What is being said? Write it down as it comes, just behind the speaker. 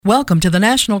Welcome to the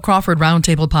National Crawford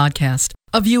Roundtable podcast,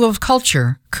 a view of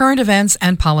culture, current events,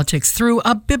 and politics through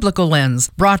a biblical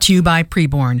lens, brought to you by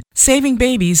Preborn, saving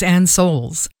babies and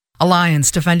souls.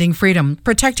 Alliance defending freedom,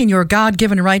 protecting your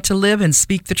God-given right to live and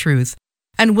speak the truth.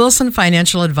 And Wilson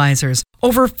Financial Advisors,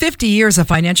 over 50 years of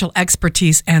financial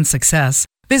expertise and success.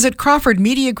 Visit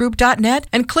crawfordmediagroup.net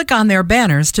and click on their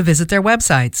banners to visit their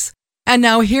websites. And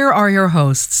now here are your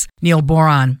hosts, Neil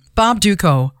Boron, Bob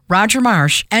Duco, Roger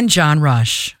Marsh, and John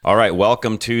Rush. All right,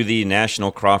 welcome to the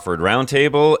National Crawford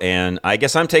Roundtable, and I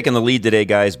guess I'm taking the lead today,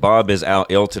 guys. Bob is out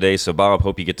ill today, so Bob,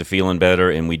 hope you get to feeling better,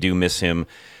 and we do miss him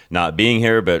not being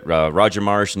here, but Roger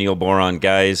Marsh, Neil Boron,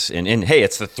 guys, and hey,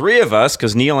 it's the three of us,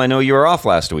 because Neil, I know you were off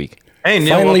last week. Hey,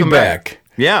 Neil, finally welcome back.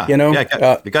 Yeah,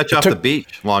 you got you off the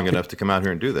beach long enough to come out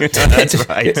here and do this. That's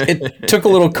right. It took a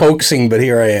little coaxing, but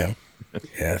here I am.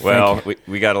 Yeah, well,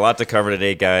 we got a lot to cover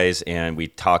today, guys, and we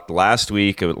talked last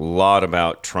week a lot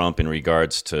about Trump in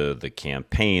regards to the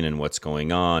campaign and what's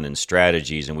going on and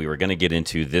strategies, and we were going to get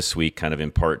into this week, kind of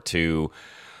in part two,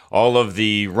 all of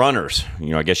the runners.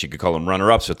 I guess you could call them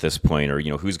runner-ups at this point, or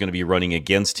who's going to be running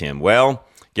against him. Well,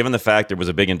 given the fact there was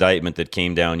a big indictment that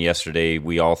came down yesterday,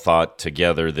 we all thought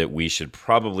together that we should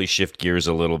probably shift gears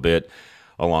a little bit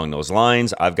along those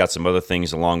lines. I've got some other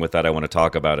things along with that I want to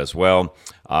talk about as well.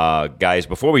 Guys,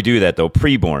 before we do that, though,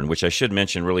 Preborn, which I should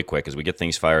mention really quick as we get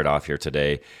things fired off here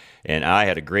today, and I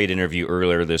had a great interview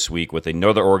earlier this week with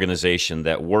another organization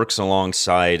that works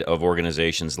alongside of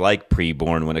organizations like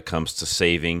Preborn when it comes to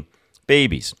saving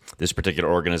babies. This particular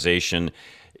organization,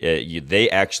 they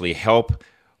actually help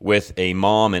with a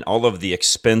mom and all of the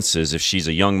expenses if she's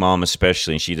a young mom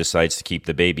especially and she decides to keep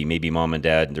the baby. Maybe mom and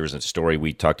dad, there was a story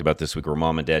we talked about this week where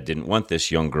mom and dad didn't want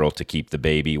this young girl to keep the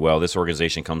baby. Well, this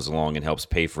organization comes along and helps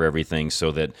pay for everything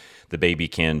so that the baby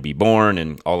can be born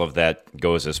and all of that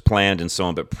goes as planned and so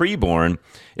on. But Preborn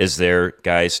is there,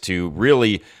 guys, to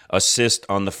really assist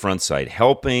on the front side,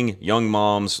 helping young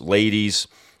moms, ladies,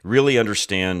 really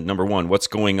understand, number one, what's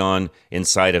going on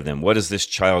inside of them. What does this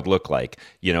child look like?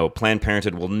 Planned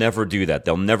Parenthood will never do that.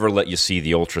 They'll never let you see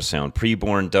the ultrasound.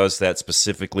 Preborn does that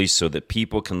specifically so that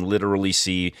people can literally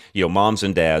see, moms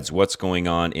and dads, what's going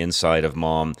on inside of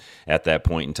mom at that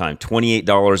point in time.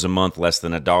 $28 a month, less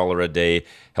than $1 a day,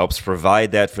 helps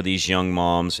provide that for these young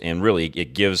moms. And really,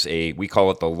 it gives we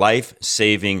call it the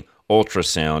life-saving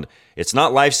ultrasound. It's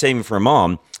not life-saving for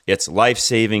mom. It's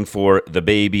life-saving for the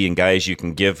baby. And guys, you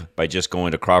can give by just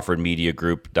going to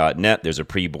crawfordmediagroup.net. There's a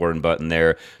Preborn button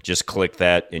there. Just click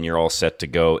that and you're all set to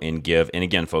go and give. And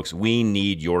again, folks, we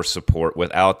need your support.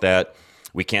 Without that,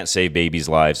 we can't save babies'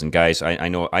 lives. And guys, I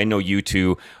know you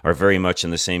two are very much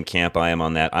in the same camp I am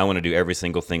on that. I want to do every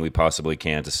single thing we possibly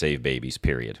can to save babies,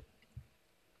 period.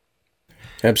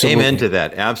 Absolutely. Amen to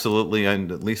that. Absolutely.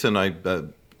 And Lisa and I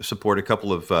support a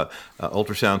couple of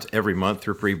ultrasounds every month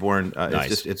through Preborn.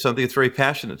 Nice. It's something that's very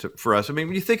passionate for us. I mean,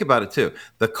 when you think about it too,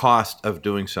 the cost of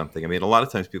doing something. I mean, a lot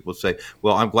of times people say,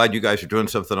 well, I'm glad you guys are doing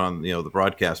something on the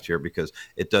broadcast here because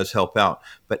it does help out.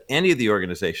 But any of the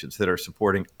organizations that are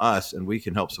supporting us and we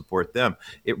can help support them,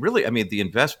 it really, the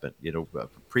investment,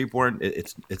 Preborn,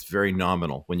 it's very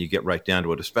nominal when you get right down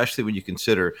to it, especially when you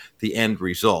consider the end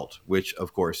result, which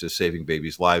of course is saving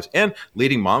babies' lives and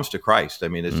leading moms to Christ. I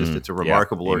mean, it's a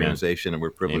remarkable organization, and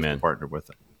we're privileged to partner with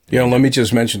it. Let me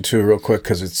just mention too, real quick,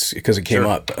 because it came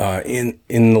up. In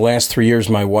the last 3 years,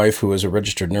 my wife, who is a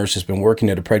registered nurse, has been working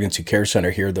at a pregnancy care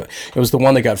center here. It was the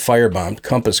one that got firebombed,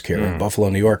 Compass Care in Buffalo,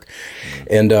 New York,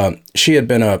 and she had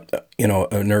been a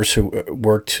nurse who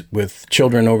worked with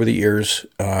children over the years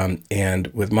and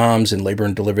with moms and labor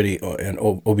and delivery and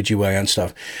OBGYN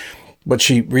stuff. But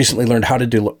she recently learned how to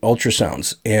do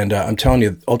ultrasounds. And I'm telling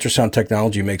you, ultrasound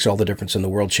technology makes all the difference in the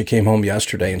world. She came home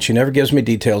yesterday, and she never gives me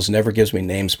details, never gives me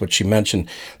names, but she mentioned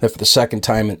that for the second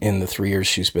time in the 3 years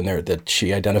she's been there, that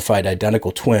she identified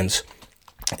identical twins.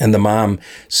 And the mom,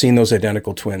 seeing those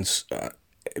identical twins,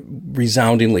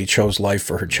 resoundingly chose life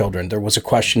for her children. There was a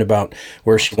question about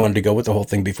where she wanted to go with the whole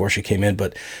thing before she came in,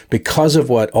 but because of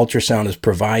what ultrasound is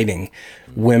providing,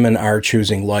 women are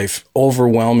choosing life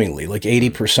overwhelmingly. Like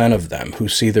 80% of them who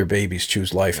see their babies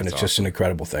choose life, and it's awesome. Just an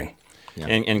incredible thing. Yeah.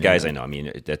 And guys, I know,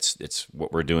 it's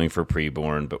what we're doing for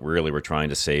Preborn, but really we're trying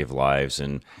to save lives.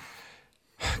 And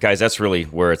guys, that's really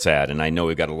where it's at. And I know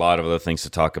we've got a lot of other things to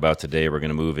talk about today. We're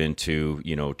going to move into,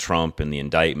 Trump and the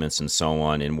indictments and so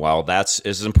on. And while that's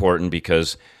is important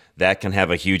because that can have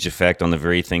a huge effect on the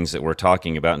very things that we're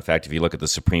talking about. In fact, if you look at the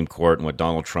Supreme Court and what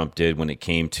Donald Trump did when it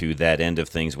came to that end of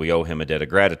things, we owe him a debt of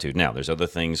gratitude. Now, there's other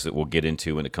things that we'll get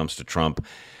into when it comes to Trump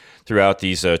throughout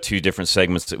these two different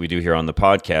segments that we do here on the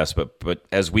podcast. But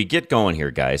as we get going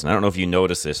here, guys, and I don't know if you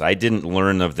noticed this, I didn't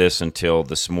learn of this until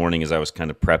this morning as I was kind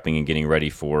of prepping and getting ready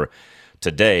for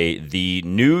today. The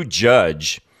new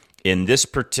judge in this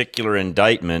particular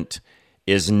indictment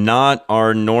is not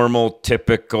our normal,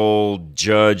 typical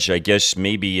judge. I guess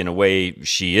maybe in a way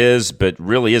she is, but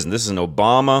really isn't. This is an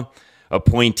Obama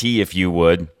appointee, if you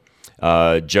would,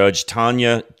 Judge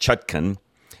Tanya Chutkan.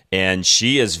 And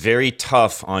she is very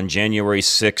tough on January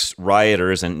 6th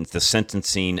rioters and the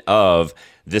sentencing of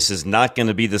this is not going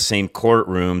to be the same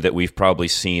courtroom that we've probably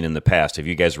seen in the past. Have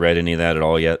you guys read any of that at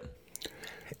all yet?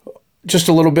 Just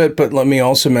a little bit, but let me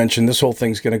also mention this whole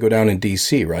thing's going to go down in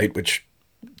D.C., right? Which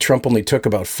Trump only took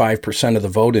about 5% of the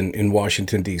vote in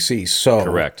Washington, D.C. So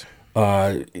correct.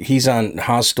 He's on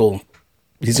hostile.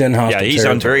 He's in hostile. Yeah, he's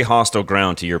territory. on very hostile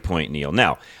ground. To your point, Neil.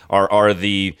 Now, are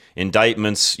the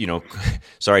indictments?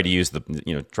 Sorry to use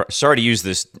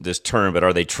this term, but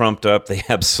are they trumped up? They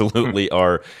absolutely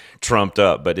are trumped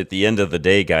up. But at the end of the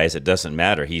day, guys, it doesn't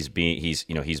matter. He's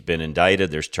been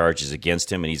indicted. There's charges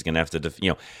against him, and he's going to have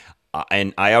to.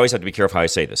 And I always have to be careful how I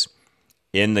say this.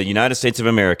 In the United States of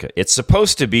America, it's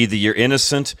supposed to be that you're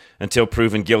innocent until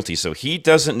proven guilty. So he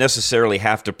doesn't necessarily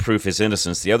have to prove his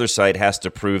innocence. The other side has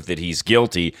to prove that he's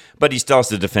guilty, but he still has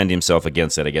to defend himself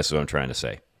against it, I guess is what I'm trying to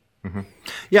say. Mm-hmm.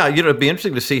 Yeah, it'd be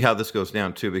interesting to see how this goes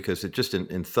down, too, because it just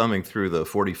in thumbing through the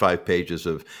 45 pages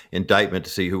of indictment to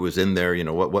see who was in there,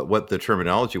 what the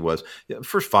terminology was.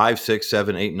 First 5, 6,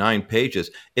 7, 8, 9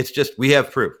 pages, it's just, we have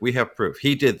proof.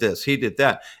 He did this, he did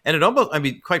that. And it almost,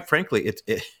 quite frankly,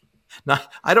 Now,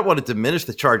 I don't want to diminish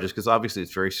the charges because obviously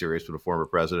it's very serious when a former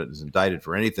president is indicted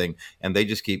for anything, and they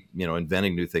just keep,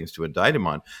 inventing new things to indict him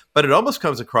on. But it almost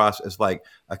comes across as like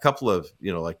a couple of,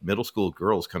 like middle school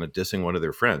girls kind of dissing one of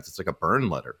their friends. It's like a burn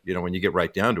letter, when you get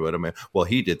right down to it. Well,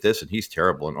 he did this and he's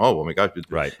terrible, and oh my God,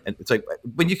 right. And it's like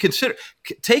when you consider,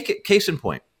 take it case in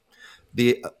point.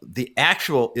 The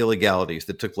actual illegalities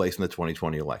that took place in the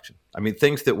 2020 election.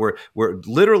 Things that were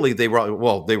literally they were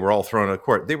all thrown out of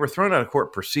court. They were thrown out of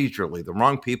court procedurally. The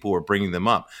wrong people were bringing them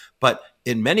up. But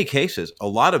in many cases, a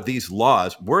lot of these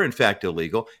laws were in fact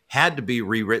illegal, had to be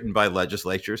rewritten by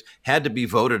legislatures, had to be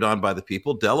voted on by the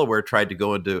people. Delaware tried to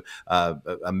go into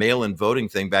a mail-in voting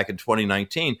thing back in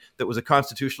 2019 that was a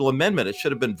constitutional amendment. It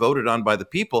should have been voted on by the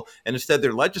people, and instead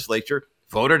their legislature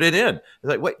voted it in. It's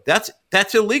like, wait,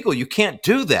 that's illegal. You can't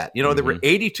do that. There were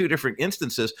 82 different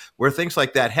instances where things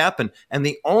like that happened. And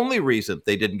the only reason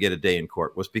they didn't get a day in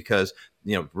court was because,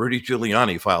 Rudy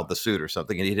Giuliani filed the suit or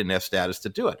something and he didn't have status to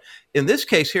do it. In this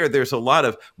case here, there's a lot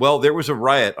of, there was a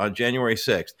riot on January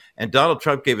 6th and Donald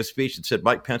Trump gave a speech and said,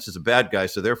 Mike Pence is a bad guy,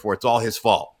 so therefore it's all his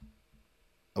fault.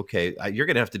 Okay, you're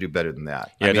going to have to do better than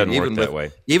that. Yeah, it doesn't work that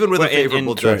way. Even with a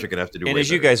favorable judge, you're going to have to do and way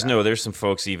as you better guys than know, that. there's some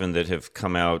folks even that have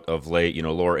come out of late.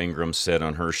 Laura Ingraham said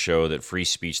on her show that free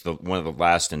speech, one of the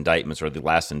last indictments, or the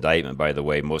last indictment, by the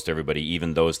way, most everybody,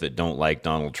 even those that don't like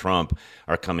Donald Trump,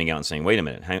 are coming out and saying, wait a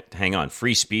minute, hang on,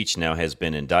 free speech now has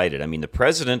been indicted. The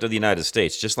President of the United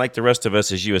States, just like the rest of us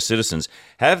as U.S. citizens,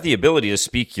 have the ability to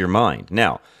speak your mind.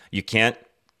 Now, you can't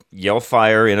yell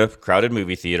fire in a crowded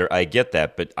movie theater. I get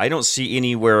that, but I don't see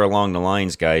anywhere along the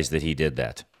lines, guys, that he did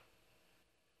that.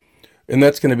 And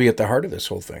that's going to be at the heart of this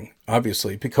whole thing,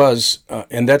 obviously, because,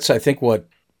 and that's, I think, what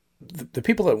the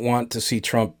people that want to see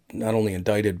Trump not only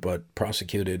indicted but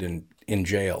prosecuted and in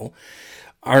jail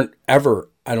aren't ever,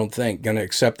 I don't think, going to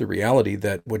accept the reality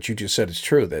that what you just said is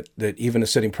true, that even a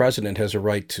sitting president has a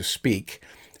right to speak.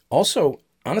 Also,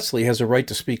 honestly, has a right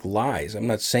to speak lies. I'm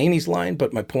not saying he's lying,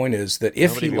 but my point is that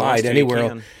if he lied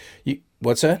anywhere,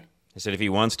 what's that? I said if he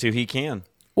wants to, he can.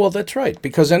 Well, that's right,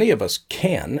 because any of us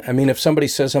can. If somebody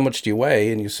says, how much do you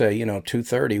weigh? And you say,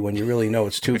 230, when you really know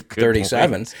it's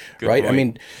 237, right?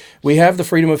 Point. We have the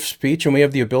freedom of speech and we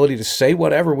have the ability to say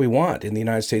whatever we want in the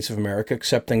United States of America,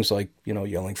 except things like,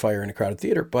 yelling fire in a crowded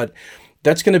theater. But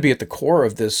that's going to be at the core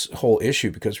of this whole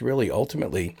issue, because really,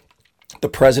 ultimately, the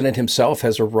president himself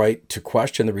has a right to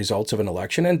question the results of an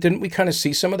election. And didn't we kind of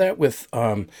see some of that with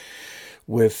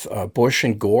Bush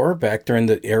and Gore back during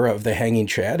the era of the hanging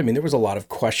Chad? There was a lot of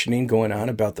questioning going on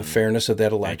about the fairness of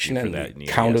that election and the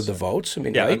count of the votes.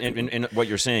 Yeah, right? and what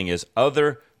you're saying is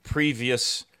other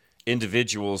previous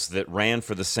individuals that ran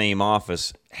for the same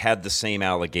office had the same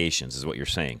allegations, is what you're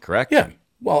saying, correct? Yeah.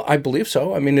 Well, I believe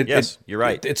so. Yes, you're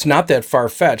right. It's not that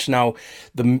far-fetched. Now,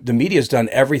 the media's done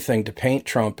everything to paint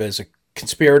Trump as a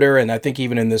conspirator, and I think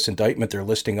even in this indictment they're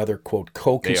listing other, quote,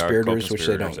 co-conspirators, which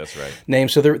they don't name.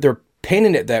 So they're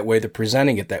painting it that way, they're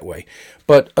presenting it that way.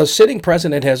 But a sitting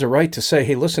president has a right to say,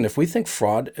 hey, listen, if we think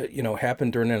fraud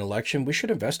happened during an election, we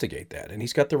should investigate that. And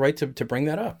he's got the right to bring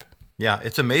that up. Yeah,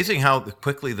 it's amazing how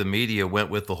quickly the media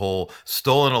went with the whole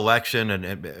stolen election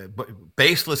and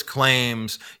baseless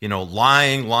claims,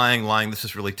 lying. This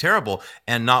is really terrible.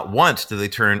 And not once do they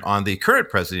turn on the current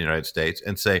president of the United States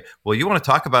and say, well, you want to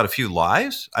talk about a few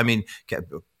lies? I mean,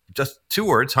 just 2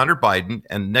 words, Hunter Biden,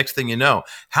 and next thing you know,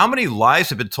 how many lies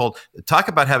have been told? Talk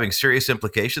about having serious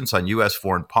implications on U.S.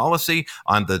 foreign policy,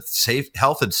 on the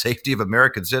health and safety of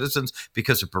American citizens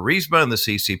because of Burisma and the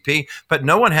CCP. But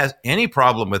no one has any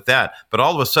problem with that. But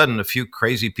all of a sudden, a few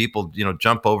crazy people,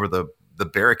 jump over the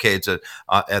barricades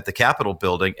at the Capitol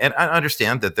building. And I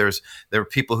understand that there are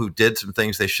people who did some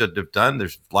things they shouldn't have done.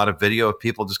 There's a lot of video of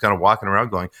people just kind of walking around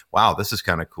going, wow, this is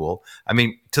kind of cool. I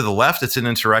mean, to the left, it's an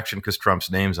insurrection because Trump's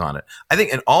name's on it. I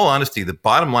think, in all honesty, the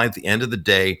bottom line at the end of the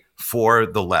day for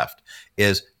the left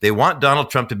is they want Donald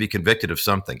Trump to be convicted of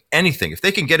something, anything. If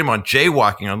they can get him on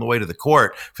jaywalking on the way to the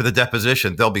court for the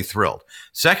deposition, they'll be thrilled.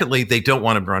 Secondly, they don't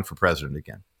want him to run for president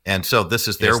again. And so this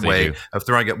is their way of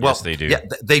throwing it. Well, yes, they do. Yeah,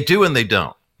 they do and they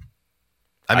don't.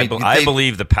 I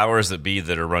believe the powers that be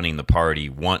that are running the party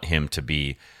want him to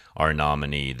be our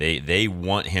nominee. They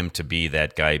want him to be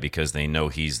that guy because they know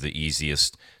he's the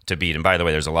easiest to beat. And by the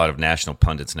way, there's a lot of national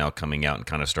pundits now coming out and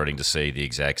kind of starting to say the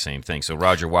exact same thing. So,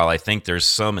 Roger, while I think there's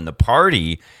some in the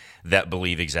party that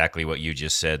believe exactly what you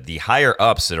just said, the higher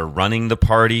ups that are running the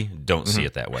party don't see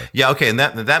it that way. Yeah, okay, and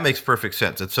that makes perfect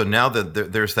sense. And so now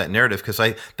that there's that narrative, because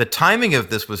the timing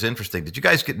of this was interesting. Did you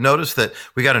guys notice that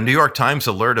we got a New York Times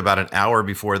alert about an hour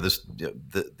before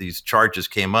these charges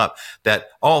came up, that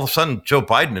all of a sudden Joe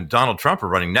Biden and Donald Trump are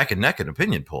running neck and neck in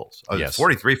opinion polls? Yes.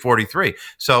 43-43.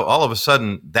 So all of a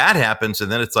sudden that happens,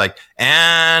 and then it's like,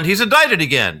 and he's indicted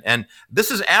again. And this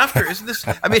is after, isn't this?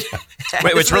 I mean,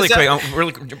 wait, it's really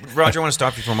quick. Roger, I want to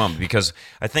stop you for a moment because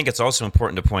I think it's also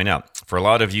important to point out for a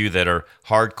lot of you that are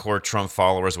hardcore Trump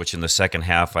followers, which in the second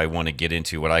half I want to get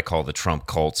into what I call the Trump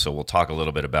cult. So we'll talk a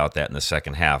little bit about that in the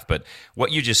second half. But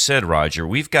what you just said, Roger,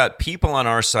 we've got people on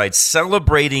our side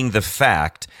celebrating the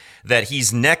fact that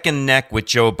he's neck and neck with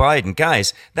Joe Biden.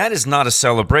 Guys, that is not a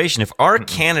celebration. If our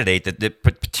candidate that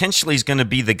potentially is going to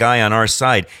be the guy on our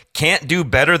side can't do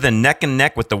better than neck and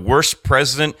neck with the worst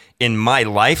president in my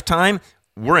lifetime,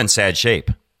 we're in sad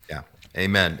shape.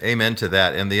 Amen. Amen to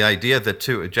that. And the idea that,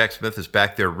 too, Jack Smith is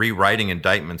back there rewriting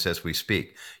indictments as we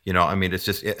speak. I mean, it's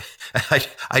just,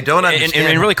 I don't understand.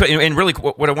 And really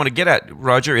quick, what I want to get at,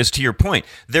 Roger, is to your point.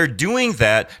 They're doing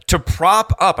that to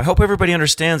prop up. I hope everybody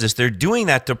understands this. They're doing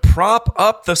that to prop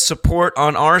up the support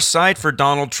on our side for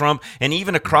Donald Trump and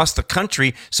even across the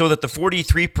country so that the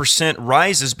 43%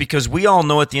 rises, because we all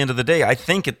know at the end of the day, I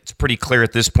think it's pretty clear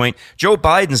at this point, Joe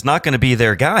Biden's not going to be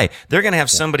their guy. They're going to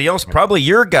have somebody else, probably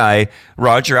your guy,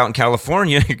 Roger, out in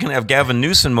California. You're going to have Gavin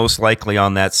Newsom most likely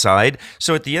on that side.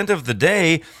 So at the end of the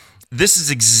day, this is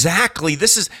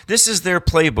their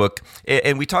playbook,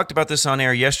 and we talked about this on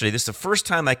air yesterday. This is the first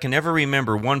time I can ever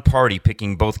remember one party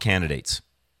picking both candidates.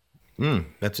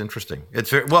 That's interesting. It's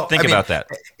very, well. Think about that.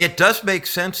 It does make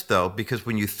sense, though, because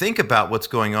when you think about what's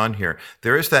going on here,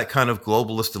 there is that kind of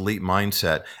globalist elite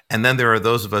mindset, and then there are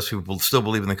those of us who will still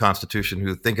believe in the Constitution,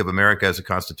 who think of America as a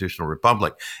constitutional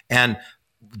republic, and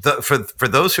for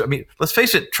those who, I mean, let's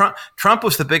face it, Trump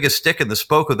was the biggest stick in the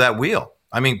spoke of that wheel.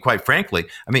 I mean, quite frankly,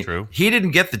 True. He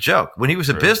didn't get the joke. When he was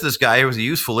a business guy, he was a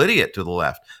useful idiot to the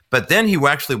left. But then he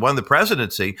actually won the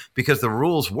presidency because the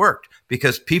rules worked,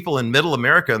 because people in middle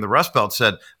America and the Rust Belt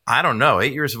said, I don't know,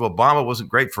 8 years of Obama wasn't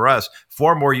great for us.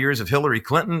 4 more years of Hillary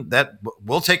Clinton, that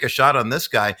we'll take a shot on this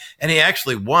guy. And he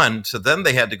actually won. So then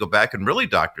they had to go back and really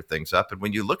doctor things up. And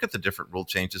when you look at the different rule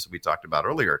changes that we talked about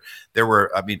earlier, there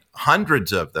were,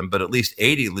 hundreds of them, but at least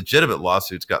 80 legitimate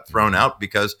lawsuits got thrown out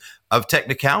because of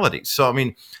technicalities. So, I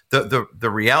mean, the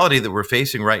reality that we're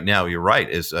facing right now, you're right,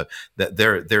 is that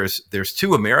there's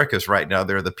two Americas right now.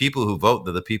 There are the people who vote,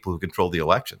 and the people who control the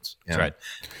elections. That's right.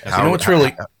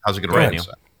 How's it going to run?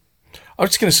 I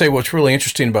was just going to say what's really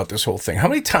interesting about this whole thing. How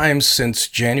many times since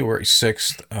January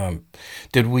 6th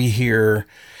did we hear,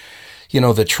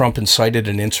 that Trump incited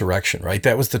an insurrection, right?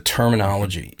 That was the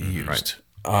terminology used.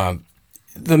 Right.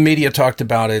 The media talked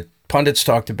about it. Pundits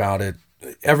talked about it.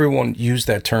 Everyone used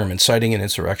that term, inciting an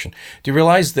insurrection. Do you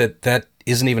realize that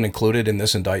isn't even included in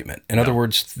this indictment? In other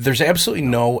words, there's absolutely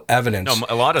no evidence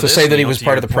to say that he was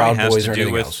part of the Proud Boys or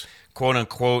anything else. "Quote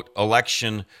unquote"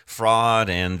 election fraud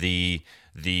and the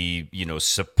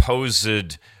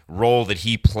supposed role that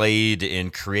he played in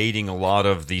creating a lot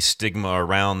of the stigma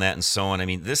around that and so on. I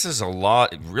mean, this is a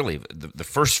lot, really, the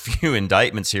first few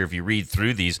indictments here, if you read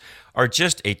through these, are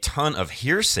just a ton of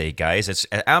hearsay, guys. It's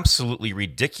absolutely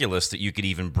ridiculous that you could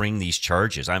even bring these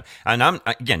charges.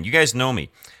 Again, you guys know me.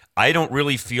 I don't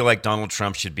really feel like Donald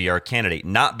Trump should be our candidate.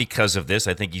 Not because of this.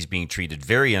 I think he's being treated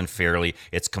very unfairly.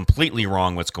 It's completely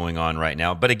wrong what's going on right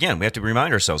now. But again, we have to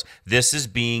remind ourselves, this is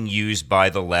being used by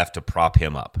the left to prop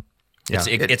him up.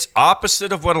 It's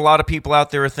opposite of what a lot of people out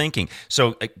there are thinking.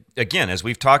 So again, as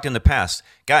we've talked in the past,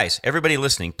 guys, everybody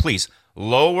listening, please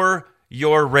lower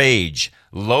your rage,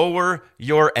 lower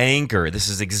your anger. This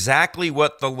is exactly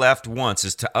what the left wants,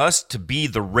 is to us to be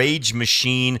the rage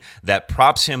machine that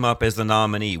props him up as the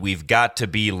nominee. We've got to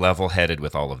be level-headed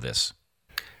with all of this.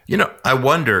 I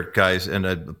wonder, guys, and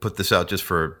I put this out just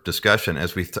for discussion,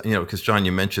 as we, because John,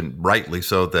 you mentioned rightly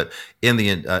so that in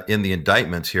the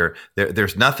indictments here,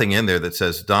 there's nothing in there that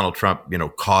says Donald Trump,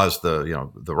 caused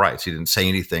the riots. He didn't say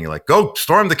anything like "go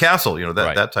storm the castle,"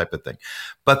 that type of thing.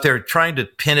 But they're trying to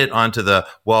pin it onto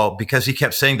because he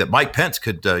kept saying that Mike Pence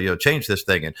could, change this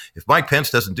thing, and if Mike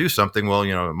Pence doesn't do something,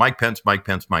 Mike Pence. And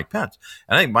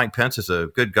I think Mike Pence is a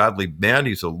good, godly man.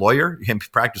 He's a lawyer. He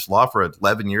practiced law for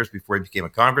 11 years before he became a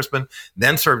congressman,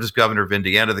 then served as governor of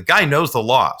Indiana. The guy knows the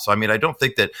law. So, I don't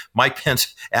think that Mike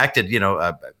Pence acted,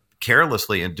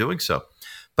 carelessly in doing so.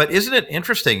 But isn't it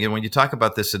interesting, when you talk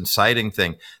about this inciting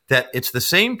thing, that it's the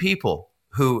same people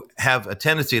who have a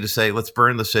tendency to say, let's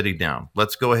burn the city down.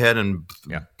 Let's go ahead and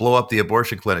blow up the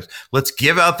abortion clinics. Let's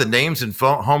give out the names and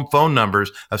home phone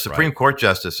numbers of Supreme Court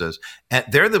justices. And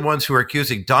they're the ones who are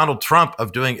accusing Donald Trump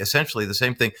of doing essentially the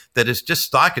same thing that is just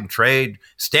stock and trade,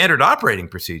 standard operating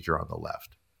procedure on the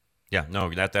left. Yeah, no,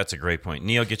 that's a great point.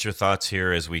 Neil, get your thoughts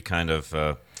here as we kind of,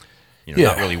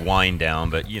 not really wind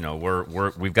down, but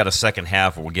we've got a second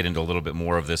half where we'll get into a little bit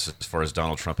more of this as far as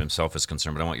Donald Trump himself is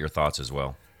concerned. But I want your thoughts as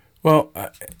well. Well,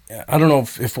 I don't know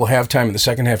if we'll have time in the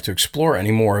second half to explore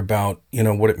any more about,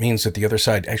 what it means that the other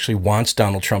side actually wants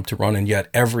Donald Trump to run, and yet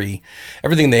everything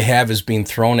they have is being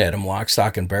thrown at him, lock,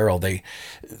 stock, and barrel.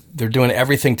 They're doing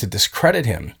everything to discredit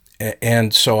him.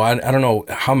 And so I don't know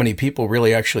how many people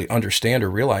really actually understand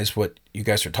or realize what you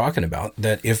guys are talking about,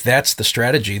 that if that's the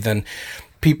strategy, then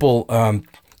people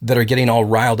that are getting all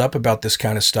riled up about this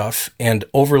kind of stuff and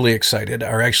overly excited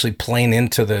are actually playing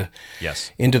into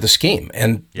the scheme.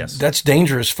 And that's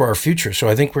dangerous for our future. So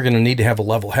I think we're going to need to have a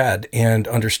level head and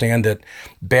understand that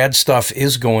bad stuff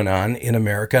is going on in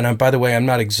America. And by the way, I'm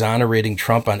not exonerating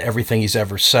Trump on everything he's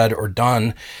ever said or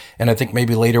done. And I think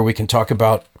maybe later we can talk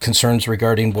about concerns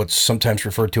regarding what's sometimes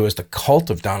referred to as the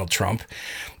cult of Donald Trump.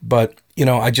 But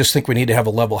I just think we need to have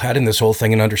a level head in this whole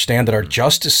thing and understand that our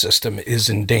justice system is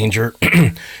in danger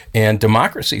and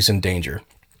democracy is in danger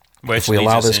if we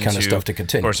allow this kind of stuff to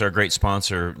continue. Of course, our great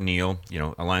sponsor, Neil,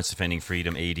 Alliance Defending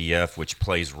Freedom, ADF, which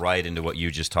plays right into what you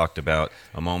just talked about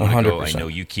a moment 100%. ago. I know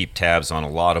you keep tabs on a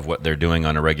lot of what they're doing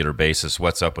on a regular basis.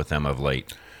 What's up with them of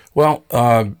late? Well,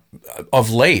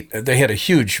 of late, they had a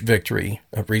huge victory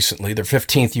recently, their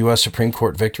 15th U.S. Supreme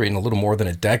Court victory in a little more than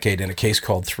a decade in a case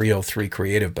called 303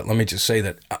 Creative. But let me just say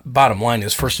that bottom line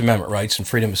is First Amendment rights and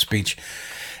freedom of speech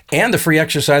and the free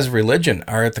exercise of religion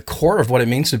are at the core of what it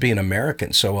means to be an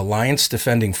American. So Alliance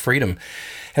Defending Freedom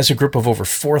has a group of over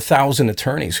 4,000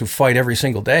 attorneys who fight every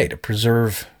single day to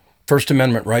preserve First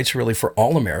Amendment rights really for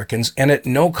all Americans and at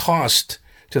no cost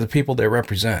to the people they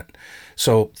represent.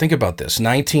 So think about this.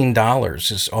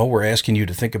 $19 is all we're asking you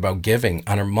to think about giving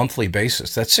on a monthly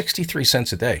basis. That's 63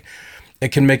 cents a day.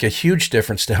 It can make a huge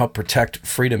difference to help protect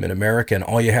freedom in America, and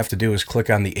all you have to do is click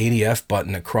on the ADF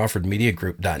button at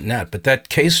crawfordmediagroup.net. But that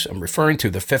case I'm referring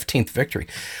to, the 15th victory,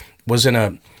 was in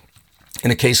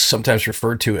a case sometimes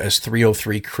referred to as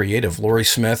 303 Creative. Lori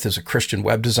Smith is a Christian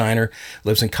web designer,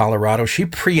 lives in Colorado. She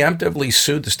preemptively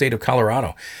sued the state of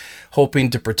Colorado, hoping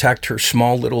to protect her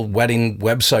small little wedding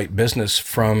website business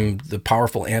from the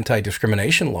powerful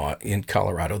anti-discrimination law in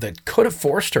Colorado that could have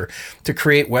forced her to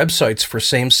create websites for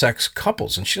same-sex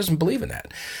couples, and she doesn't believe in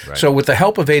that. Right. So with the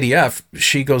help of ADF,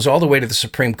 she goes all the way to the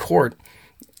Supreme Court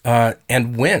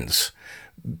and wins.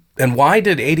 And why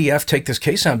did ADF take this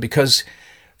case on? Because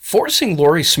forcing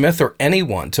Lori Smith or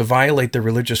anyone to violate their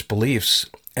religious beliefs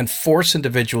and force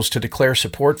individuals to declare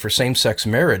support for same-sex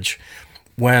marriage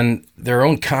when their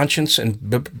own conscience and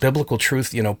biblical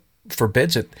truth,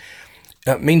 forbids it,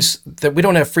 means that we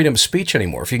don't have freedom of speech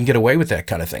anymore if you can get away with that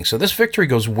kind of thing. So this victory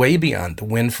goes way beyond the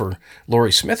win for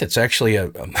Lori Smith. It's actually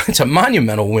it's a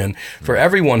monumental win for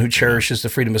everyone who cherishes the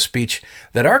freedom of speech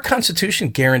that our Constitution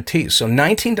guarantees. So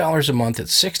 $19 a month at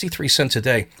 63 cents a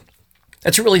day.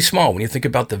 That's really small when you think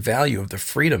about the value of the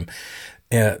freedom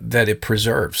that it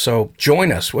preserves. So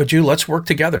join us, would you? Let's work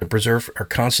together to preserve our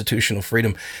constitutional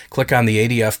freedom. Click on the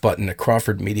ADF button at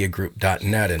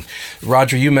crawfordmediagroup.net. And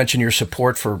Roger, you mentioned your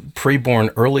support for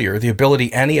preborn earlier, the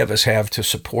ability any of us have to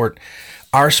support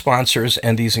our sponsors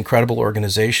and these incredible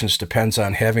organizations depends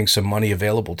on having some money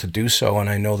available to do so. And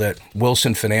I know that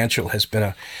Wilson Financial has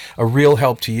been a real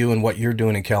help to you in what you're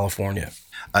doing in California.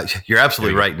 You're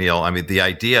absolutely right, Neil. I mean, the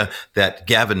idea that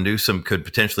Gavin Newsom could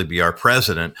potentially be our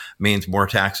president means more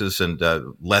taxes and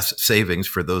less savings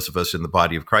for those of us in the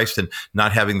body of Christ, and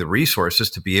not having the resources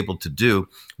to be able to do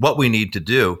what we need to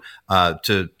do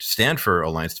to stand for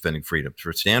Alliance Defending Freedom,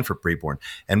 to stand for preborn.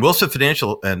 And Wilson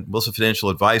Financial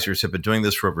Advisors have been doing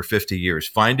this for over 50 years,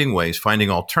 finding ways, finding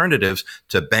alternatives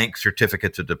to bank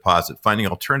certificates of deposit, finding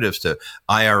alternatives to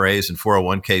IRAs and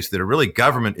 401ks that are really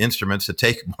government instruments to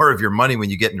take more of your money when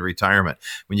you get into retirement.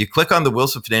 When you click on the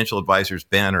Wilson Financial Advisors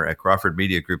banner at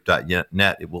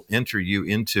crawfordmediagroup.net, it will enter you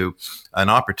into an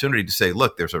opportunity to say,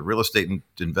 look, there's a real estate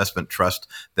investment trust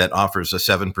that offers a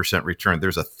 7% return.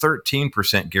 There's a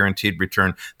 13% guaranteed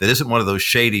return that isn't one of those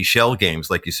shady shell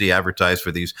games like you see advertised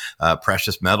for these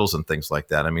precious metals and things like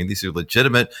that. I mean, these are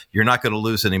legitimate. You're not going to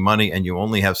lose any money, and you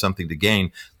only have something to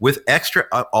gain with extra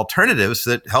alternatives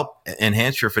that help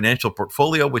enhance your financial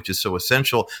portfolio, which is so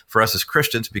essential for us as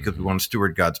Christians because we want to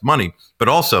steward God's money, but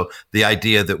also the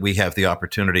idea that we have the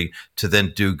opportunity to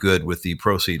then do good with the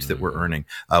proceeds that we're earning.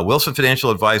 Wilson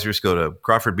Financial Advisors, go to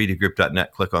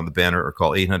crawfordmediagroup.net, click on the banner, or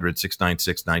call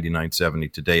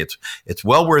 800-696-9970 today. It's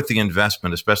well worth the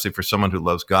investment, especially for someone who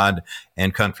loves God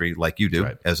and country like you do,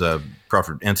 right, as a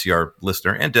Crawford NCR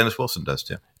listener, and Dennis Wilson does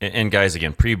too. And guys,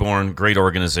 again, Preborn, great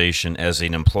organization. As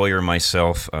an employer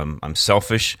myself, I'm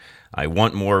selfish. I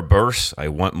want more births. I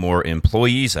want more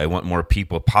employees. I want more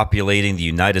people populating the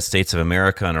United States of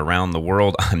America and around the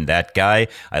world. I'm that guy.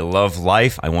 I love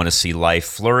life. I want to see life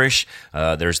flourish.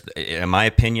 There's, in my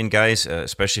opinion, guys,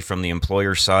 especially from the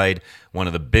employer side, one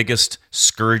of the biggest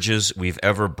scourges we've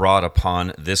ever brought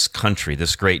upon this country,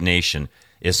 this great nation,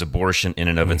 is abortion in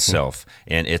and of itself.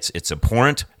 And it's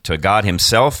abhorrent to God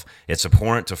himself. It's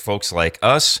abhorrent to folks like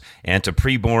us and to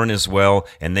Preborn as well.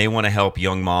 And they want to help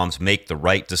young moms make the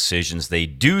right decisions. They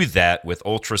do that with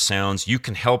ultrasounds. You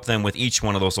can help them with each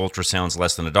one of those ultrasounds,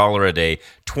 less than $1 a day,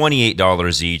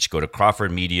 $28 each. Go to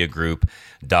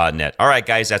crawfordmediagroup.net. All right,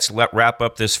 guys, let's wrap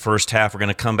up this first half. We're going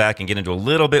to come back and get into a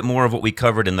little bit more of what we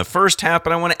covered in the first half.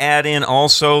 But I want to add in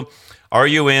also, are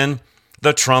you in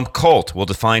the Trump cult? We'll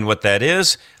define what that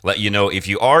is, let you know if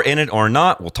you are in it or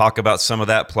not. We'll talk about some of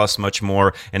that, plus much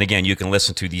more. And again, you can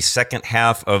listen to the second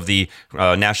half of the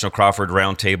National Crawford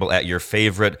Roundtable at your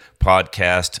favorite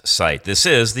podcast site. This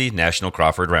is the National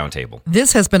Crawford Roundtable.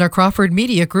 This has been a Crawford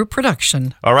Media Group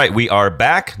production. All right, we are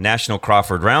back, National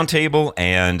Crawford Roundtable,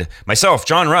 and myself,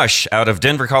 John Rush, out of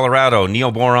Denver, Colorado,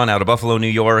 Neil Boron out of Buffalo, New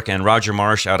York, and Roger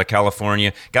Marsh out of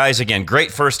California. Guys, again,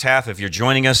 great first half. If you're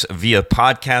joining us via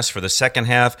podcast for the second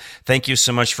half, thank you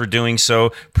so much for doing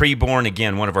so. Preborn,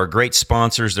 again, one of our great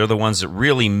sponsors. They're the ones that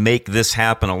really make this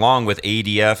happen, along with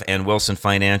ADF and Wilson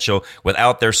Financial.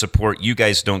 Without their support, you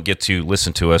guys don't get to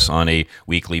listen to us on a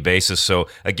weekly basis. So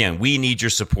again, we need your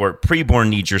support. Preborn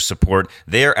needs your support.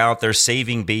 They're out there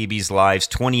saving babies' lives,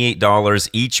 $28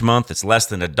 each month. It's less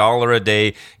than $1 a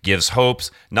day. Gives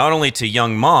hopes not only to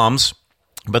young moms,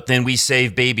 but then we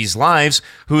save babies' lives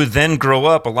who then grow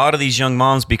up. A lot of these young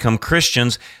moms become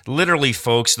Christians. Literally,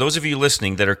 folks, those of you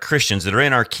listening that are Christians, that are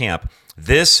in our camp,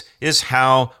 this is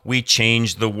how we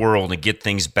change the world and get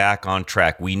things back on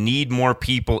track. We need more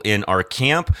people in our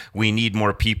camp. We need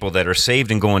more people that are saved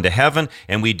and going to heaven.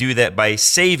 And we do that by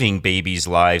saving babies'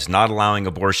 lives, not allowing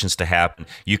abortions to happen.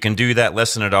 You can do that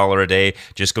less than $1 a day.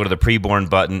 Just go to the Preborn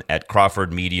button at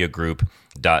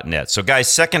crawfordmediagroup.net. So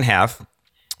guys, second half,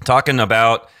 talking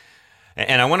about,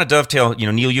 and I want to dovetail,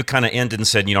 Neil, you kind of ended and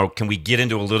said, can we get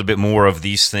into a little bit more of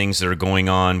these things that are going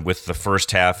on with the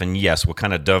first half? And yes, we'll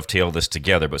kind of dovetail this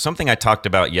together. But something I talked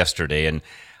about yesterday, and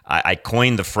I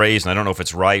coined the phrase, and I don't know if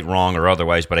it's right, wrong, or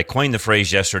otherwise, but I coined the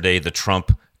phrase yesterday, the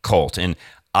Trump cult. And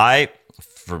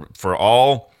for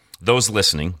all those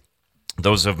listening,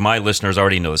 those of my listeners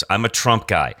already know this. I'm a Trump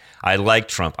guy. I like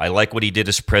Trump. I like what he did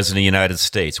as president of the United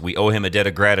States. We owe him a debt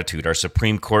of gratitude. Our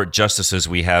Supreme Court justices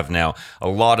we have now, a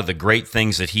lot of the great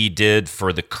things that he did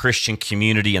for the Christian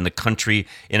community and the country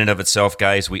in and of itself,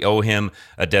 guys, we owe him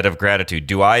a debt of gratitude.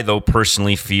 Do I, though,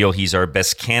 personally feel he's our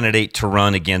best candidate to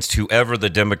run against whoever the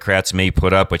Democrats may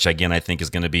put up, which, again, I think is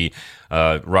going to be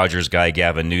Roger's guy,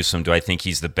 Gavin Newsom? Do I think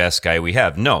he's the best guy we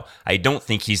have? No, I don't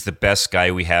think he's the best guy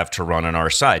we have to run on our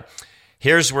side.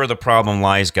 Here's where the problem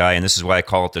lies, guy, and this is why I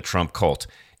call it the Trump cult.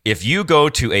 If you go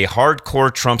to a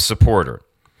hardcore Trump supporter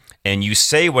and you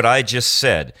say what I just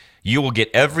said, You will get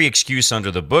every excuse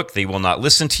under the book. They will not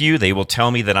listen to you. They will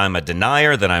tell me that I'm a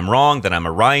denier, that I'm wrong, that I'm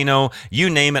a rhino. You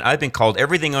name it. I've been called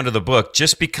everything under the book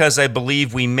just because I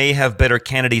believe we may have better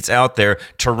candidates out there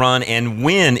to run and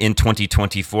win in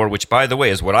 2024, which, by the way,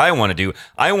 is what I want to do.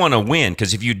 I want to win,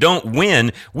 because if you don't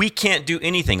win, we can't do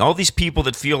anything. All these people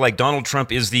that feel like Donald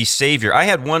Trump is the savior. I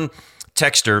had one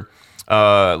texter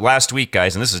last week,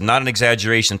 guys, and this is not an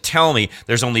exaggeration, tell me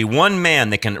there's only one man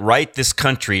that can right this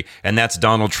country, and that's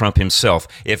Donald Trump himself.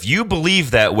 If you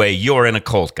believe that way, you're in a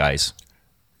cult, guys.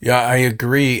 Yeah, I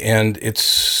agree, and it's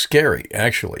scary,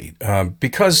 actually,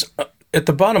 because at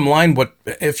the bottom line,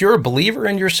 if you're a believer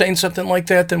and you're saying something like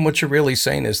that, then what you're really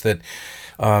saying is that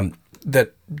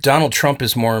that Donald Trump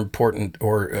is more important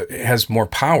or has more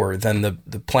power than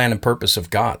the plan and purpose of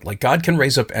God. Like, God can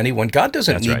raise up anyone. God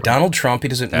doesn't need Donald Trump. He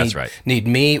doesn't need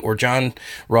me or John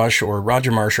Rush or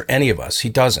Roger Marsh or any of us. He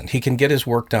doesn't. He can get his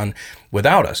work done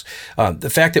without us. The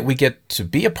fact that we get to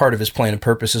be a part of his plan and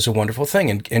purpose is a wonderful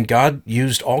thing. And God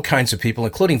used all kinds of people,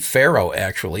 including Pharaoh,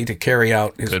 actually, to carry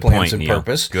out his plans and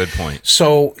purpose. Good point.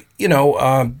 So,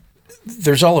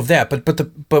 there's all of that,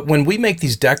 but when we make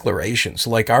these declarations,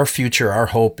 like our future, our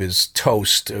hope is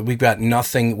toast, we've got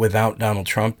nothing without Donald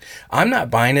Trump, I'm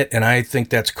not buying it, and I think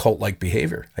that's cult-like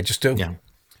behavior. I just do. Yeah.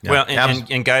 Well,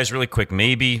 and guys, really quick,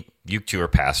 maybe you two are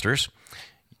pastors,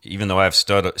 even though I've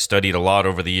studied a lot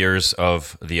over the years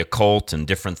of the occult and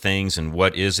different things and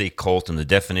what is a cult and the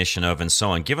definition of and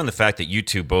so on. Given the fact that you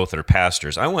two both are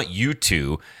pastors, I want you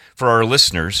two, for our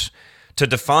listeners, to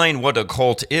define what a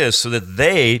cult is so that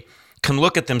they can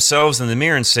look at themselves in the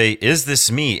mirror and say, is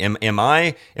this me? Am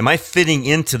I fitting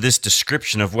into this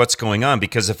description of what's going on?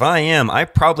 Because if I am, I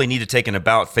probably need to take an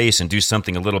about face and do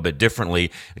something a little bit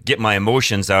differently, get my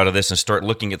emotions out of this and start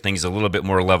looking at things a little bit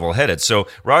more level-headed. So,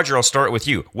 Roger, I'll start with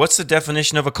you. What's the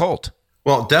definition of a cult?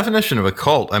 Well, definition of a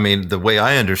cult, I mean, the way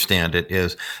I understand it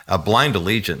is a blind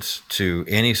allegiance to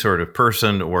any sort of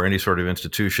person or any sort of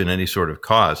institution, any sort of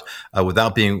cause,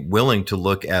 without being willing to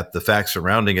look at the facts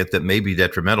surrounding it that may be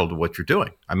detrimental to what you're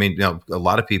doing. I mean, a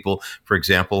lot of people, for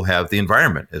example, have the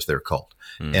environment as their cult.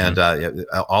 Mm-hmm.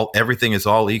 And everything is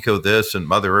all eco this and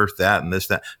Mother Earth that and this,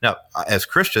 that. Now, as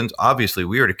Christians, obviously,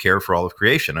 we are to care for all of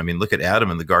creation. I mean, look at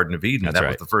Adam in the Garden of Eden. That's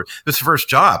right. Was the first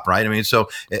job, right? I mean, so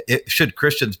should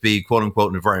Christians be, quote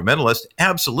unquote, environmentalists?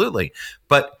 Absolutely.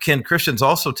 But can Christians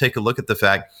also take a look at the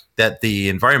fact that the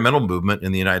environmental movement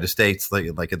in the United States, like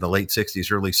in the late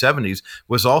 60s, early 70s,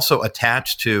 was also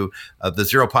attached to the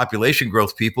zero population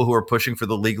growth people who are pushing for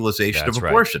the legalization of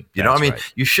abortion?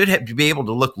 You should be able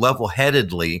to look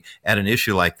level-headedly at an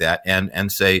issue like that and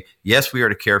say, yes, we are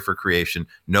to care for creation.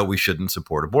 No, we shouldn't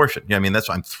support abortion. I mean,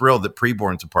 I'm thrilled that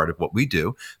preborn's a part of what we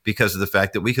do because of the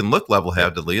fact that we can look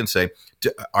level-headedly and say,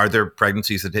 are there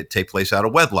pregnancies that take place out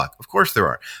of wedlock? Of course there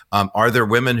are. Are there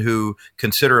women who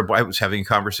consider, I was having a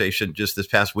conversation just this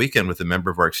past weekend with a member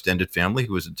of our extended family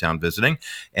who was in town visiting,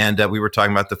 and we were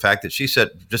talking about the fact that she said,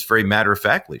 just very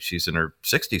matter-of-factly, she's in her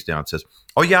 60s now, and says,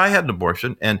 oh yeah, I had an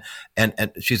abortion, and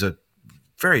she's a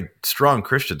very strong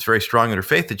Christian, very strong in her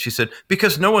faith, and she said,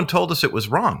 because no one told us it was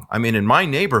wrong. I mean, in my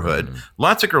neighborhood,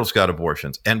 lots of girls got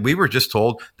abortions, and we were just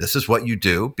told, this is what you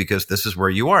do because this is where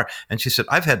you are. And she said,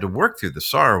 I've had to work through the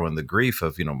sorrow and the grief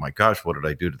of, my gosh, what did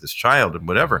I do to this child and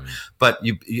whatever. But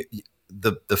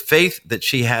the faith that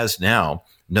she has now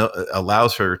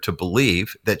allows her to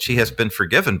believe that she has been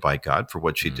forgiven by God for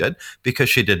what she did because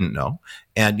she didn't know.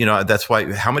 And, that's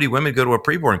why how many women go to a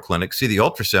preborn clinic, see the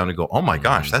ultrasound and go, oh my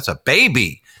gosh, that's a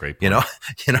baby. Great point.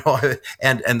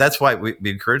 And that's why we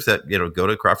encourage that, go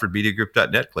to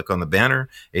crawfordmediagroup.net, click on the banner,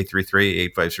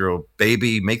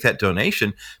 833-850-BABY, make that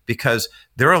donation, because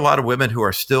there are a lot of women who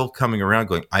are still coming around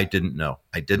going, I didn't know.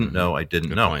 I didn't know. Good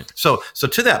point. So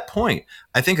to that point,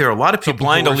 I think there are a lot of people. So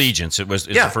blind allegiance is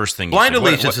the first thing. Blind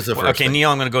allegiance is the first thing. Okay, Neil,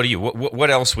 I'm going to go to you.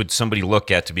 What else would somebody look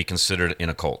at to be considered in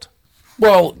a cult?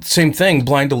 Well, same thing,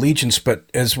 blind allegiance, but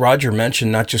as Roger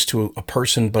mentioned, not just to a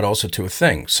person, but also to a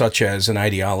thing, such as an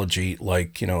ideology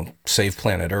like, save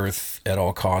planet Earth at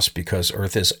all costs because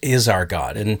Earth is our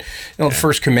God. And, the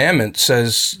first commandment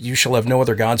says, you shall have no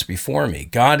other gods before me.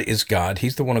 God is God.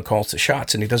 He's the one who calls the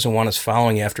shots, and he doesn't want us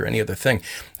following after any other thing.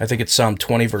 I think it's Psalm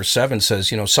 20, verse 7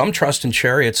 says, some trust in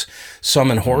chariots,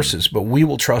 some in horses, but we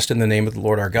will trust in the name of the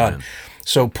Lord our God. Yeah.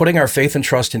 So putting our faith and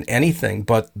trust in anything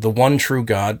but the one true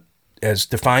God, as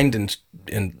defined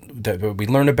in that we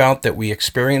learn about, that we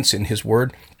experience in his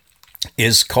word,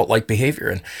 is cult-like behavior.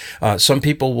 And some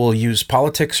people will use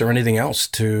politics or anything else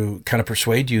to kind of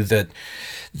persuade you that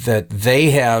they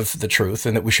have the truth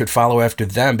and that we should follow after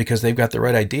them because they've got the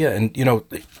right idea. And,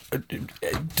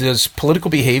 does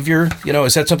political behavior,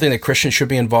 is that something that Christians should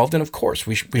be involved in? Of course,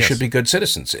 we should be good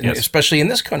citizens. And especially in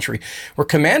this country, we're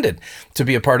commanded to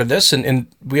be a part of this. And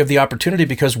we have the opportunity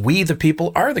because we, the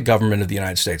people, are the government of the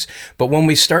United States. But when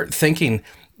we start thinking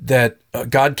that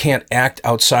God can't act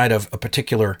outside of a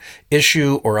particular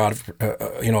issue or out of,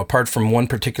 apart from one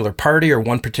particular party or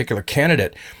one particular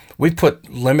candidate, we've put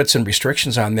limits and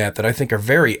restrictions on that I think are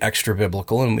very extra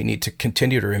biblical, and we need to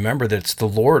continue to remember that it's the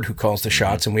Lord who calls the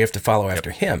shots, and we have to follow after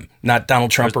him, not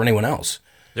Donald Trump or anyone else.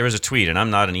 There was a tweet, and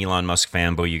I'm not an Elon Musk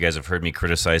fanboy. You guys have heard me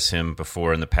criticize him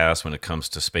before in the past when it comes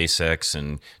to SpaceX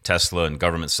and Tesla and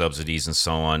government subsidies and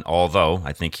so on, although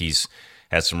I think he's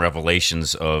had some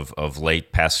revelations of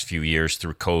late past few years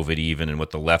through COVID even and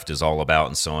what the left is all about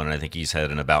and so on. And I think he's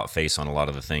had an about face on a lot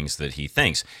of the things that he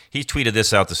thinks. He tweeted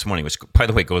this out this morning, which, by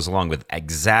the way, goes along with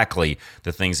exactly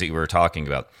the things that you were talking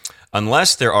about.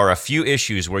 Unless there are a few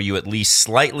issues where you at least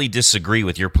slightly disagree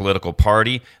with your political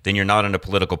party, then you're not in a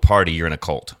political party, you're in a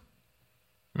cult.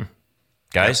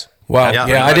 Guys? Wow.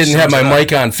 Yeah, I didn't have my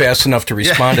mic on fast enough to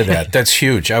respond to that. That's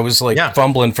huge. I was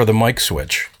fumbling for the mic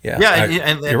switch.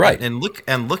 And you're right. And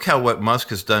look how what Musk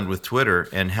has done with Twitter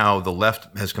and how the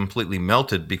left has completely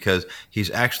melted because he's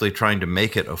actually trying to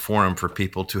make it a forum for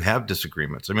people to have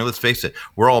disagreements. I mean, let's face it.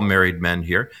 We're all married men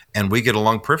here, and we get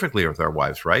along perfectly with our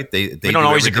wives, right? They don't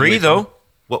always agree, though.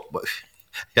 Well,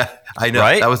 yeah, I know.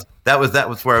 Right? That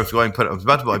was where I was going. I was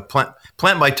about to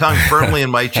plant my tongue firmly in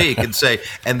my cheek and say,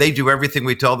 and they do everything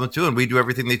we tell them to, and we do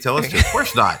everything they tell us to. Of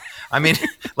course not. I mean,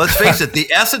 let's face it. The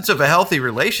essence of a healthy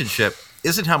relationship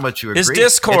isn't how much you agree. It's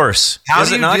discourse. How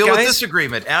do you deal with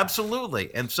disagreement?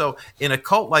 Absolutely. And so in a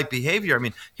cult-like behavior, I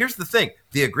mean, here's the thing.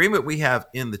 The agreement we have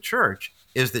in the church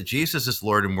is that Jesus is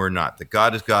Lord and we're not, that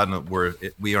God is God and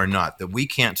we are not, that we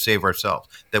can't save ourselves,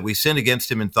 that we sin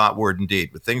against him in thought, word, and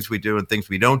deed, with things we do and things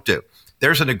we don't do.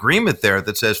 There's an agreement there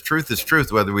that says truth is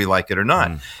truth, whether we like it or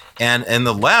not. And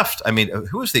the left, I mean, there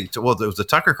was the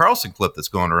Tucker Carlson clip that's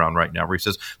going around right now where he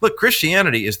says, look,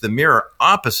 Christianity is the mirror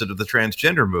opposite of the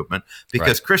transgender movement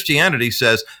because Christianity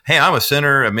says, hey, I'm a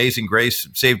sinner, amazing grace,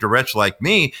 saved a wretch like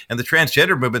me. And the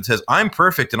transgender movement says, I'm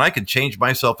perfect and I can change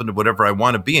myself into whatever I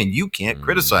want to be and you can't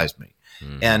criticize me.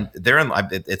 And therein,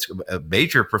 it's a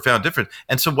major, profound difference.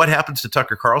 And so what happens to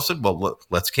Tucker Carlson? Well,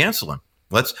 let's cancel him.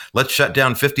 Let's shut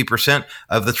down 50%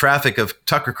 of the traffic of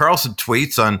Tucker Carlson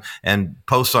tweets and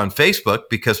posts on Facebook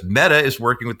because Meta is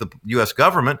working with the U.S.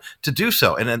 government to do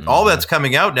so. And all that's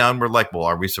coming out now, and we're like, well,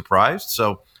 are we surprised?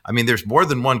 So, I mean, there's more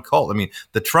than one cult. I mean,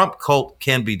 the Trump cult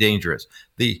can be dangerous.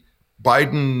 The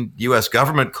Biden U.S.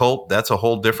 government cult, that's a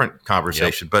whole different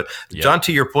conversation. But John,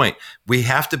 to your point, we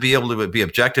have to be able to be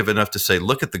objective enough to say,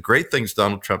 look at the great things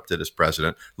Donald Trump did as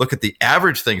president, look at the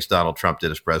average things Donald Trump did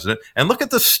as president, and look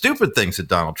at the stupid things that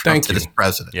Donald Trump did as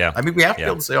president. Yeah. I mean, we have to be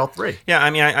able to say all three. Yeah,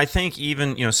 I mean, I think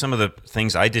even, some of the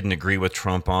things I didn't agree with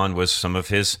Trump on was some of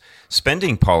his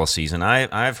spending policies. And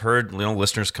I've heard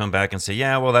listeners come back and say,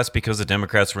 yeah, well, that's because the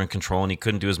Democrats were in control and he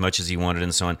couldn't do as much as he wanted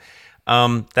and so on.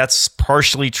 That's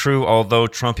partially true, although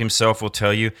Trump himself will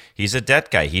tell you he's a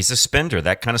debt guy. He's a spender.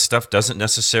 That kind of stuff doesn't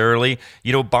necessarily,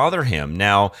 bother him.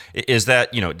 Now, is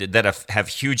that, did that have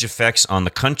huge effects on the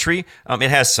country? It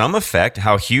has some effect.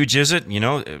 How huge is it?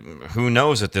 Who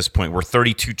knows at this point? We're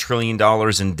 $32 trillion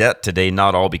in debt today,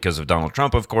 not all because of Donald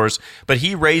Trump, of course, but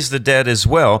he raised the debt as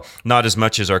well, not as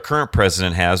much as our current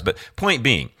president has. But point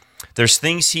being, there's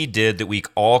things he did that we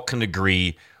all can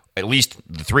agree, at least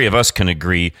the three of us can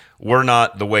agree, were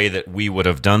not the way that we would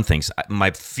have done things. My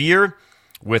fear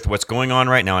with what's going on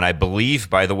right now, and I believe,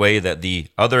 by the way, that the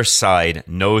other side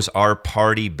knows our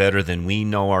party better than we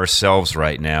know ourselves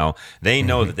right now. They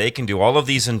know that they can do all of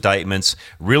these indictments,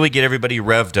 really get everybody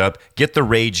revved up, get the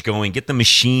rage going, get the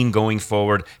machine going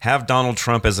forward, have Donald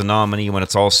Trump as a nominee when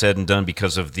it's all said and done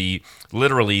because of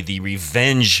literally the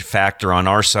revenge factor on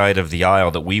our side of the aisle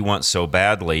that we want so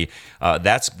badly.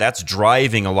 That's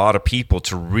driving a lot of people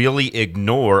to really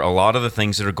ignore a lot of the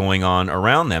things that are going on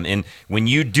around them. And when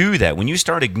you do that, when you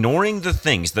start ignoring the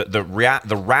things,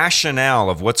 the rationale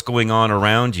of what's going on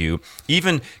around you,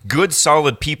 even good,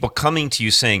 solid people coming to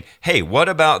you saying, hey, what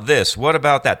about this? What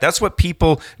about that? That's what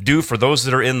people do for those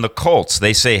that are in the cults.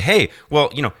 They say, hey, well,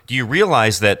 do you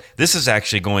realize that this is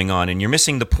actually going on and you're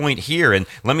missing the point here? And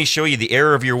let me show you the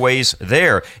error of your ways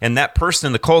there. And that person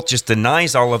in the cult just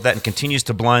denies all of that and continues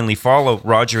to blindly follow,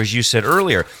 Roger, as you said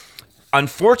earlier.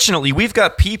 Unfortunately, we've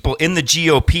got people in the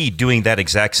GOP doing that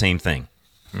exact same thing.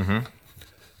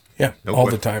 Yeah, all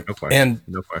the time. No question.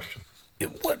 No question.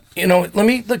 Can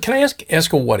I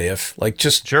ask a what if, like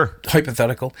just Sure.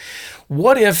 hypothetical?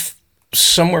 What if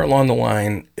somewhere along the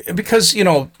line, because,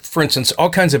 for instance, all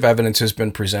kinds of evidence has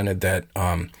been presented that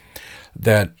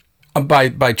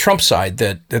by Trump's side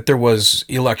that there was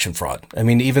election fraud. I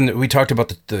mean, even we talked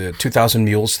about the 2,000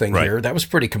 mules thing Right. here. That was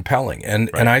pretty compelling, and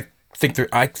I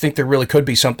think there really could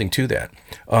be something to that.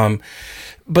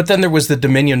 But then there was the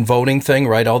Dominion voting thing,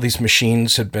 right? All these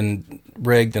machines had been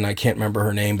rigged, and I can't remember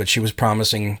her name, but she was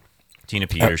promising. Tina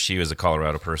Peters, she was a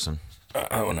Colorado person.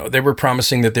 I don't know. They were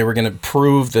promising that they were going to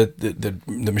prove that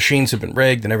the machines had been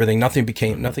rigged and everything. Nothing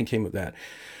came of that.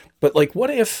 But like, what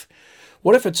if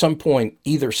at some point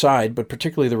either side, but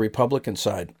particularly the Republican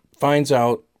side, finds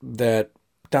out that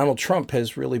Donald Trump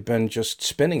has really been just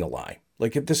spinning a lie?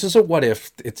 Like, if this is a what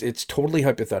if. It's totally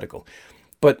hypothetical.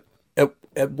 But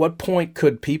at what point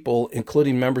could people,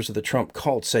 including members of the Trump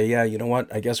cult, say, yeah, you know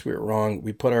what, I guess we were wrong.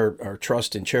 We put our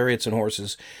trust in chariots and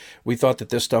horses. We thought that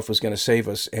this stuff was going to save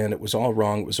us, and it was all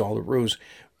wrong. It was all a ruse.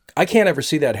 I can't ever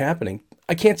see that happening.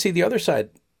 I can't see the other side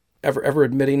ever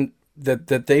admitting that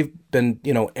they've been,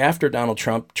 after Donald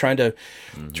Trump, trying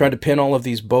to pin all of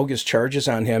these bogus charges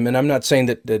on him. And I'm not saying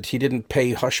that he didn't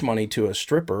pay hush money to a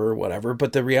stripper or whatever,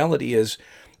 but the reality is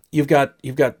you've got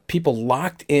people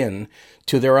locked in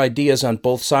to their ideas on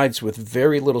both sides with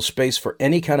very little space for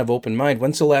any kind of open mind.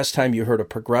 When's the last time you heard a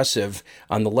progressive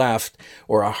on the left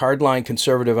or a hardline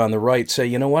conservative on the right say,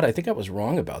 you know what, I think I was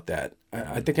wrong about that.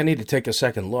 I think I need to take a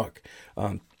second look.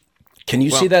 Can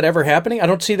you see that ever happening? I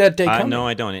don't see that day coming. No,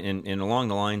 I don't. And along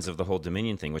the lines of the whole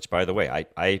Dominion thing, which, by the way,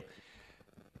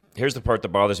 here's the part that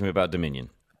bothers me about Dominion.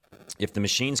 If the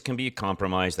machines can be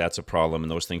compromised, that's a problem,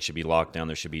 and those things should be locked down.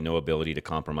 There should be no ability to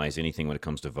compromise anything when it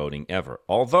comes to voting ever.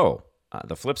 Although,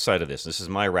 the flip side of this is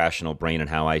my rational brain and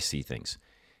how I see things.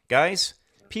 Guys,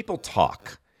 people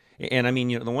talk. And I mean,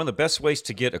 one of the best ways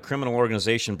to get a criminal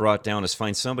organization brought down is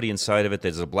find somebody inside of it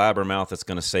that's a blabbermouth that's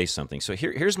going to say something. So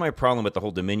here's my problem with the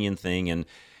whole Dominion thing and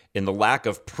the lack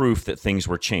of proof that things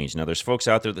were changed. Now, there's folks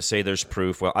out there that say there's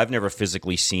proof. Well, I've never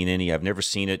physically seen any. I've never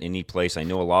seen it any place. I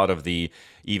know a lot of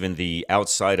even the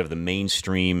outside of the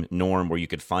mainstream norm where you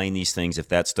could find these things if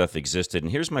that stuff existed.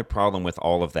 And here's my problem with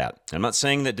all of that. I'm not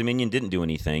saying that Dominion didn't do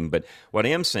anything, but what I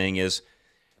am saying is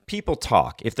people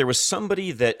talk. If there was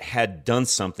somebody that had done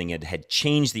something and had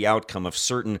changed the outcome of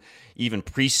certain even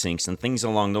precincts and things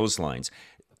along those lines,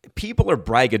 people are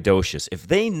braggadocious. If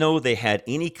they know they had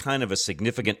any kind of a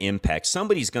significant impact,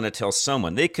 somebody's going to tell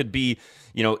someone. They could be,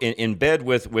 in bed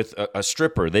with a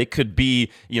stripper. They could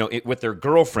be, with their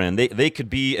girlfriend. They could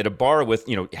be at a bar with,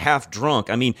 half drunk.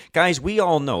 I mean, guys, we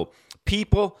all know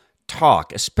people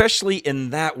talk, especially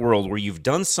in that world where you've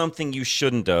done something you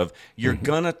shouldn't have. You're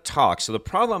going to talk. So the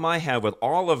problem I have with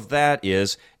all of that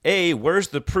is, A, where's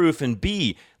the proof? And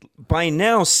B, by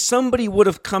now somebody would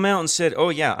have come out and said, oh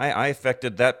yeah, I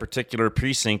affected that particular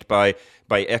precinct by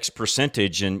X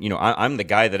percentage, and I'm the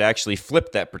guy that actually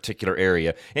flipped that particular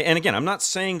area. And again, I'm not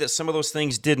saying that some of those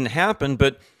things didn't happen,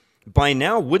 but by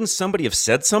now wouldn't somebody have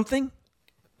said something?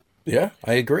 Yeah,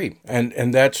 I agree.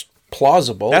 And that's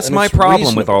plausible. That's and my it's problem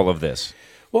reasonable with all of this.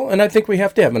 Well, and I think we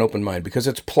have to have an open mind because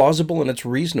it's plausible and it's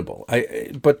reasonable.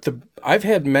 I've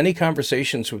had many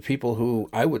conversations with people who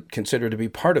I would consider to be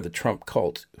part of the Trump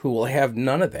cult who will have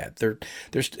none of that.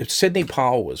 There's Sidney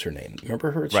Powell was her name.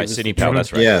 Remember her? Right, Sidney Powell.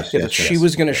 That's right. Yes, she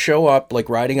was going to show up like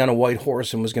riding on a white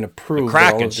horse and was going to prove the Kraken.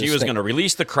 That all of this She was going to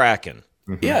release the Kraken.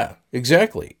 Mm-hmm. Yeah,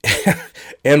 exactly.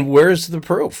 And where's the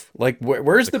proof? Like,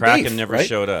 where's the Kraken beef? never right?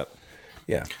 showed up.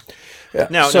 Yeah.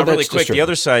 Now, so really quick, disturbing. the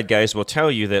other side guys will tell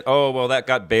you that, that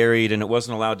got buried and it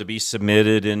wasn't allowed to be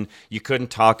submitted and you couldn't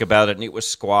talk about it and it was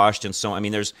squashed and so on. I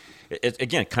mean,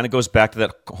 it kind of goes back to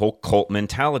that whole cult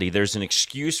mentality. There's an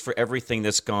excuse for everything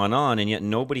that's gone on, and yet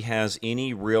nobody has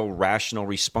any real rational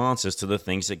responses to the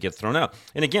things that get thrown out.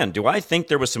 And again, do I think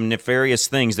there was some nefarious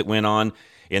things that went on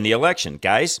in the election?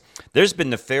 Guys, there's been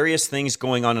nefarious things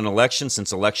going on in elections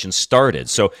since elections started.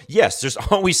 So yes, there's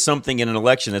always something in an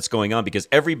election that's going on because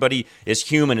everybody is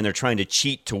human and they're trying to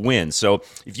cheat to win. So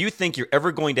if you think you're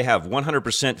ever going to have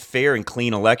 100% fair and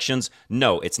clean elections,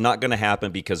 no, it's not going to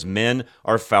happen because men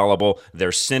are fallible,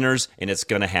 they're sinners, and it's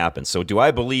going to happen. So do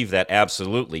I believe that?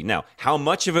 Absolutely. Now, how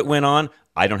much of it went on?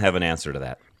 I don't have an answer to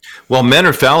that. Well, men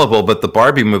are fallible, but the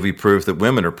Barbie movie proved that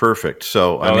women are perfect.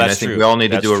 So, I think we all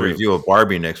need to do a review of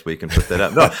Barbie next week and put that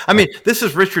up. No, I mean, this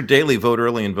is Richard Daley, vote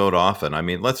early and vote often. I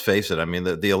mean, let's face it. I mean,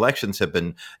 the elections have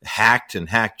been hacked and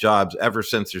hacked jobs ever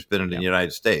since there's been in the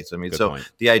United States. I mean, Good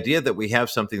point. The idea that we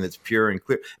have something that's pure and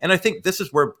clear, and I think this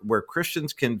is where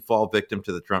Christians can fall victim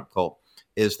to the Trump cult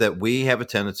is that we have a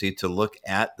tendency to look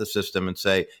at the system and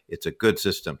say it's a good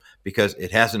system because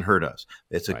it hasn't hurt us.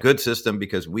 It's a good system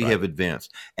because we have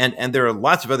advanced. And there are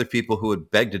lots of other people who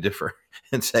would beg to differ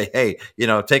and say, hey,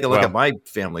 take a look at my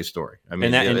family story. I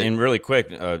mean, and really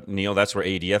quick, Neil, that's where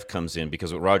ADF comes in,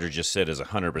 because what Roger just said is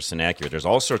 100% accurate. There's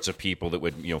all sorts of people that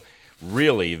would,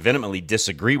 really vehemently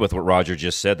disagree with what Roger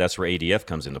just said. That's where ADF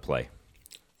comes into play.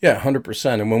 Yeah,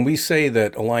 100%. And when we say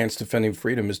that Alliance Defending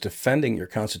Freedom is defending your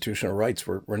constitutional rights,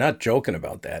 we're not joking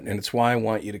about that. And it's why I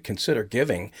want you to consider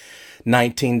giving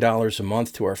 $19 a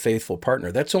month to our faithful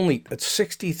partner. That's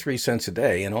 63 cents a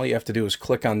day. And all you have to do is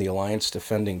click on the Alliance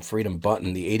Defending Freedom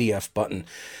button, the ADF button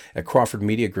at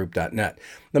crawfordmediagroup.net.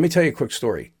 Let me tell you a quick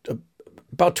story.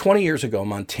 About 20 years ago,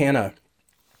 Montana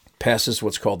passes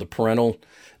what's called the Parental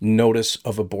Notice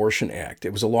of Abortion Act.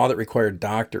 It was a law that required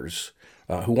doctors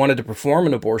who wanted to perform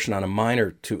an abortion on a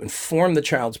minor to inform the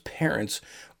child's parents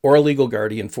or a legal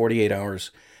guardian 48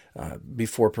 hours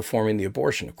before performing the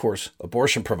abortion. Of course,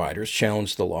 abortion providers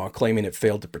challenged the law, claiming it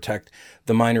failed to protect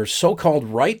the minor's so-called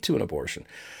right to an abortion.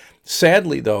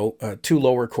 Sadly, though, two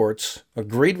lower courts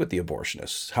agreed with the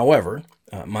abortionists. However,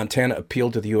 Montana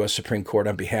appealed to the U.S. Supreme Court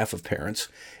on behalf of parents.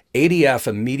 ADF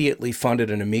immediately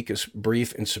funded an amicus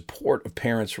brief in support of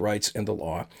parents' rights in the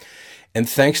law. And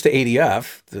thanks to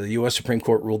ADF, the U.S. Supreme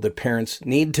Court ruled that parents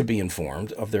need to be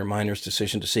informed of their minor's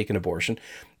decision to seek an abortion.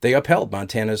 They upheld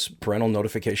Montana's parental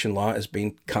notification law as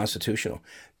being constitutional.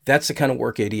 That's the kind of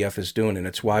work ADF is doing, and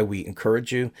it's why we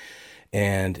encourage you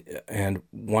and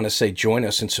want to say join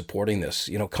us in supporting this.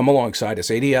 Come alongside us.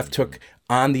 ADF took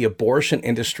on the abortion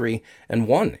industry and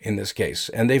won in this case,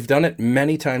 and they've done it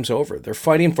many times over. They're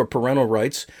fighting for parental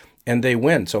rights, and they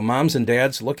win. So moms and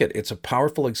dads, it's a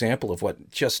powerful example of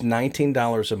what just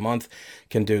 $19 a month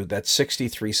can do. That's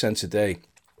 63 cents a day.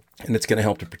 And it's going to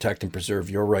help to protect and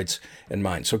preserve your rights and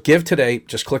mine. So give today.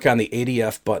 Just click on the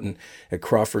ADF button at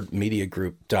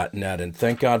crawfordmediagroup.net. And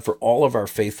thank God for all of our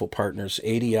faithful partners,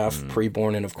 ADF,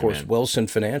 Preborn, and of course, Wilson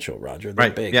Financial, Roger. They're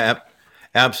big. Yeah,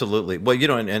 absolutely. Well,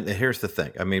 and here's the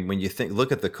thing. I mean, when you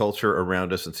look at the culture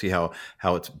around us and see how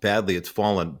it's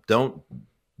fallen, don't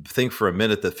think for a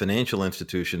minute that financial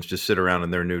institutions just sit around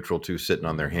and they're neutral too, sitting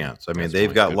on their hands. I mean,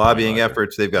 they've got lobbying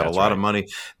efforts, they've got a lot of money,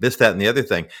 this, that, and the other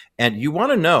thing. And you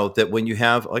want to know that when you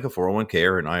have like a 401k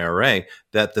or an IRA,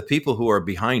 that the people who are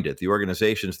behind it, the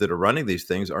organizations that are running these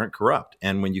things, aren't corrupt.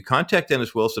 And when you contact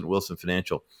Dennis Wilson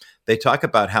Financial, they talk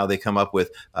about how they come up with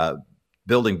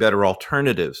building better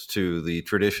alternatives to the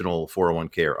traditional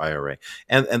 401k or IRA.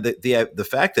 And the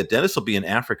fact that Dennis will be in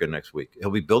Africa next week,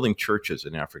 he'll be building churches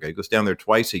in Africa. He goes down there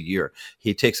twice a year.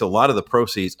 He takes a lot of the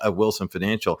proceeds of Wilson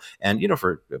Financial, and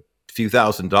for a few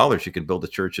 $1,000s, you can build a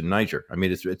church in Niger. I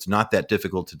mean, it's not that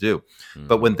difficult to do. Mm-hmm.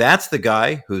 But when that's the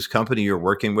guy whose company you're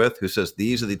working with, who says,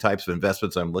 these are the types of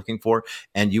investments I'm looking for,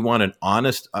 and you want an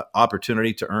honest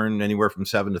opportunity to earn anywhere from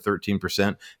 7 to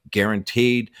 13%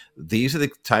 guaranteed, these are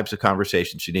the types of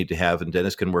conversations you need to have. And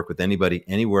Dennis can work with anybody,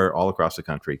 anywhere, all across the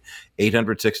country.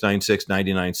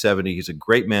 800-696-9970. He's a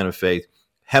great man of faith,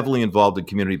 heavily involved in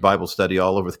community Bible study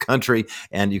all over the country.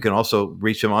 And you can also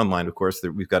reach him online. Of course,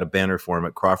 we've got a banner for him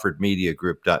at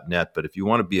crawfordmediagroup.net. But if you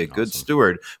want to be a good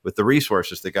steward with the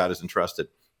resources that God has entrusted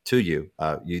to you,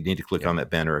 you need to click on that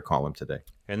banner or call him today.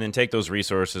 And then take those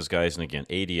resources, guys. And again,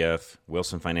 ADF,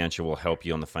 Wilson Financial will help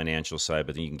you on the financial side,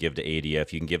 but then you can give to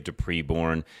ADF, you can give to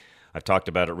Preborn. I've talked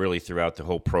about it really throughout the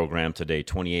whole program today.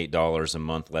 $28 a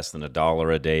month, less than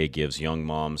 $1 a day, gives young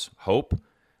moms hope.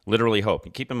 Literally hope.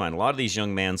 And keep in mind, a lot of these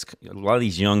young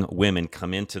women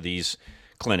come into these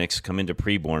clinics, come into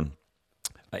Preborn,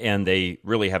 and they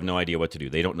really have no idea what to do.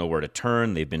 They don't know where to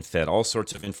turn. They've been fed all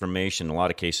sorts of information, in a lot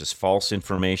of cases false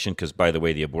information, because, by the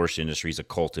way, the abortion industry is a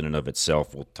cult in and of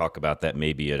itself. We'll talk about that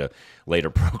maybe at a later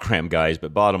program, guys.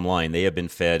 But bottom line, they have been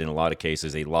fed, in a lot of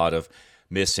cases, a lot of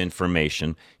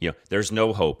misinformation. There's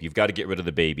no hope. You've got to get rid of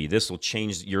the baby. This will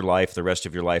change your life. The rest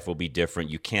of your life will be different.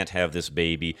 You can't have this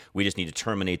baby. We just need to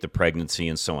terminate the pregnancy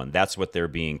and so on. That's what they're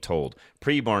being told.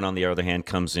 Preborn, on the other hand,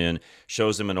 comes in,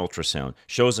 shows them an ultrasound,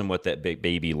 shows them what that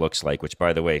baby looks like, which,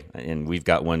 by the way, and we've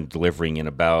got one delivering in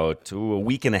about a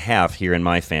week and a half here in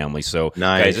my family. So,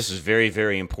 nice. Guys, this is very,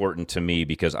 very important to me,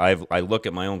 because I look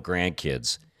at my own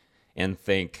grandkids and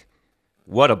think,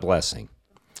 what a blessing.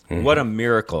 What a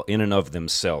miracle in and of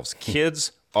themselves.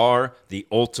 Kids are the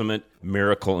ultimate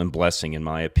miracle and blessing, in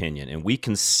my opinion. And we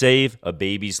can save a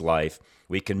baby's life.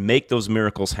 We can make those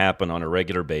miracles happen on a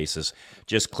regular basis.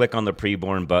 Just click on the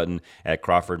Preborn button at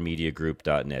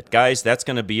crawfordmediagroup.net. Guys, that's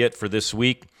going to be it for this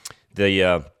week. By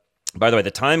the way, the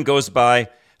time goes by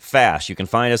fast. You can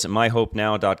find us at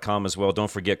myhopenow.com as well.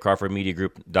 Don't forget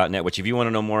crawfordmediagroup.net, which if you want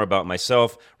to know more about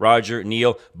myself, Roger,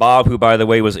 Neil, Bob, who, by the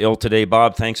way, was ill today.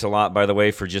 Bob, thanks a lot, by the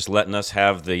way, for just letting us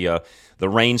have the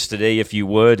reins today, if you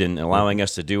would, and allowing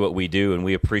us to do what we do, and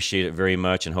we appreciate it very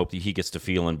much and hope that he gets to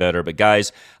feeling better. But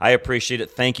guys, I appreciate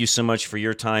it. Thank you so much for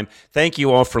your time. Thank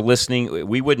you all for listening.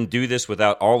 We wouldn't do this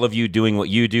without all of you doing what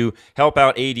you do. Help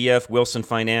out ADF, Wilson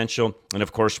Financial, and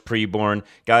of course, Preborn.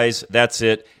 Guys, that's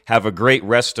it. Have a great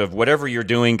rest of whatever you're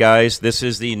doing, guys. This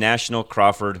is the National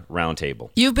Crawford Roundtable.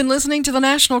 You've been listening to the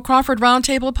National Crawford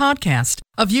Roundtable podcast,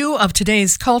 a view of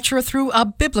today's culture through a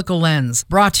biblical lens,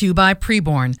 brought to you by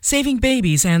Preborn, saving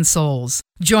babies and souls.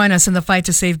 Join us in the fight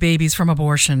to save babies from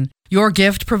abortion. Your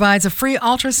gift provides a free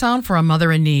ultrasound for a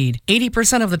mother in need.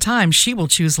 80% of the time, she will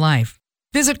choose life.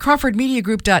 Visit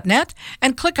crawfordmediagroup.net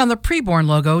and click on the Preborn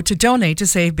logo to donate to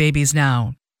Save Babies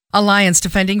Now. Alliance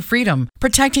Defending Freedom,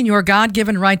 protecting your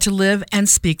God-given right to live and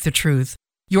speak the truth.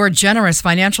 Your generous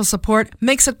financial support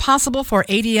makes it possible for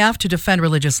ADF to defend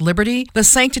religious liberty, the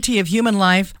sanctity of human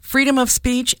life, freedom of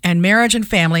speech, and marriage and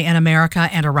family in America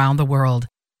and around the world.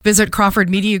 Visit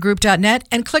crawfordmediagroup.net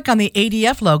and click on the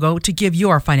ADF logo to give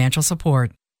your financial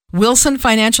support. Wilson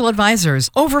Financial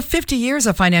Advisors, over 50 years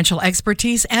of financial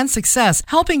expertise and success,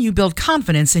 helping you build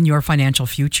confidence in your financial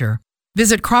future.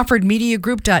 Visit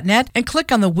crawfordmediagroup.net and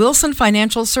click on the Wilson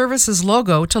Financial Services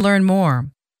logo to learn more.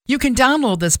 You can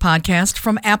download this podcast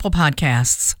from Apple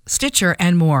Podcasts, Stitcher,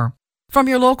 and more, from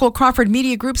your local Crawford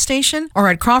Media Group station or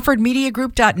at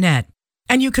crawfordmediagroup.net.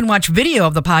 And you can watch video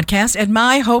of the podcast at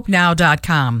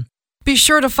myhopenow.com. Be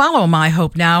sure to follow My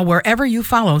Hope Now wherever you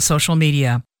follow social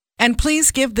media. And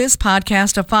please give this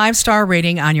podcast a 5-star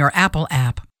rating on your Apple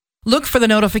app. Look for the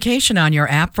notification on your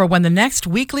app for when the next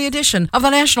weekly edition of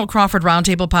the National Crawford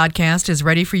Roundtable podcast is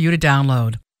ready for you to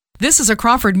download. This is a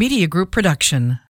Crawford Media Group production.